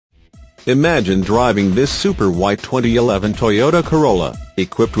Imagine driving this super white 2011 Toyota Corolla,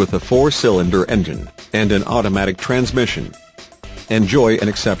 equipped with a 4-cylinder engine and an automatic transmission. Enjoy an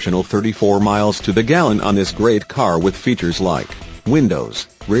exceptional 34 miles to the gallon on this great car with features like windows,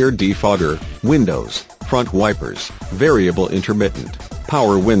 rear defogger, windows, front wipers, variable intermittent,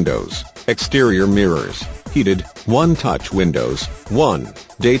 power windows, exterior mirrors, heated, one-touch windows,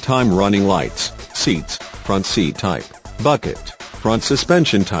 daytime running lights, seats, front seat type, bucket, front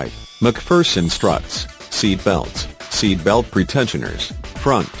suspension type, McPherson struts, seat belts, seat belt pretensioners,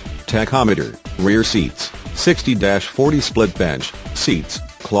 front, tachometer, rear seats, 60-40 split bench, seats,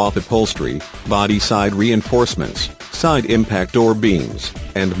 cloth upholstery, body side reinforcements, side impact door beams,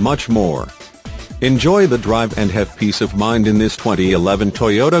 and much more. Enjoy the drive and have peace of mind in this 2011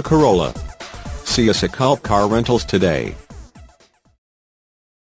 Toyota Corolla. See us at Kulp Car Rentals today.